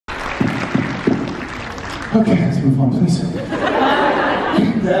Okay, let's move on, please.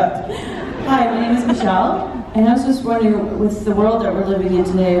 Hi, my name is Michelle, and I was just wondering, with the world that we're living in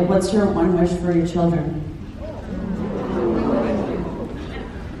today, what's your one wish for your children?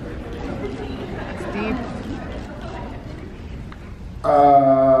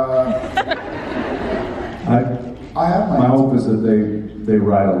 My hope is that they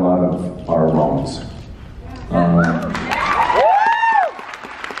right a lot of our wrongs.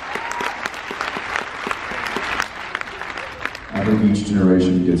 I think each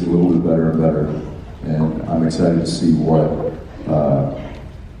generation gets a little bit better and better, and I'm excited to see what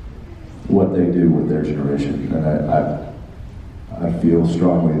they do with their generation. And I feel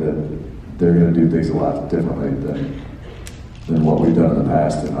strongly that they're going to do things a lot differently than what we've done in the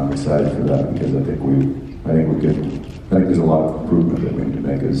past, and I'm excited for that because I think there's a lot of improvement that we need to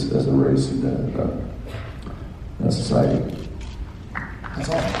make as a race and a society. That's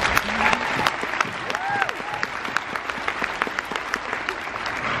all.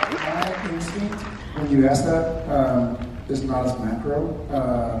 My instinct, when you ask that, is not as macro.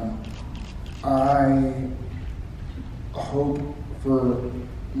 I hope for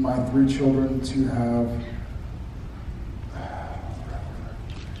my 3 children to have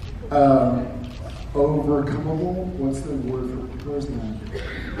overcomable, what's the word for, where's that?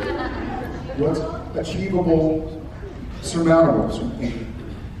 What's achievable, surmountable.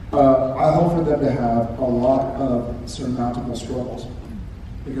 I hope for them to have a lot of surmountable struggles,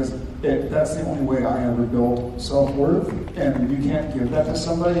 because that's the only way I ever built self-worth, and you can't give that to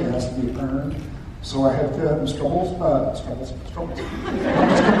somebody, it has to be earned. So I have to have struggles. I'm just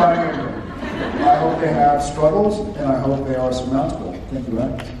combining them. I hope they have struggles, and I hope they are surmountable. Thank you,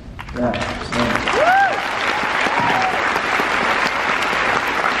 right? Yeah. So.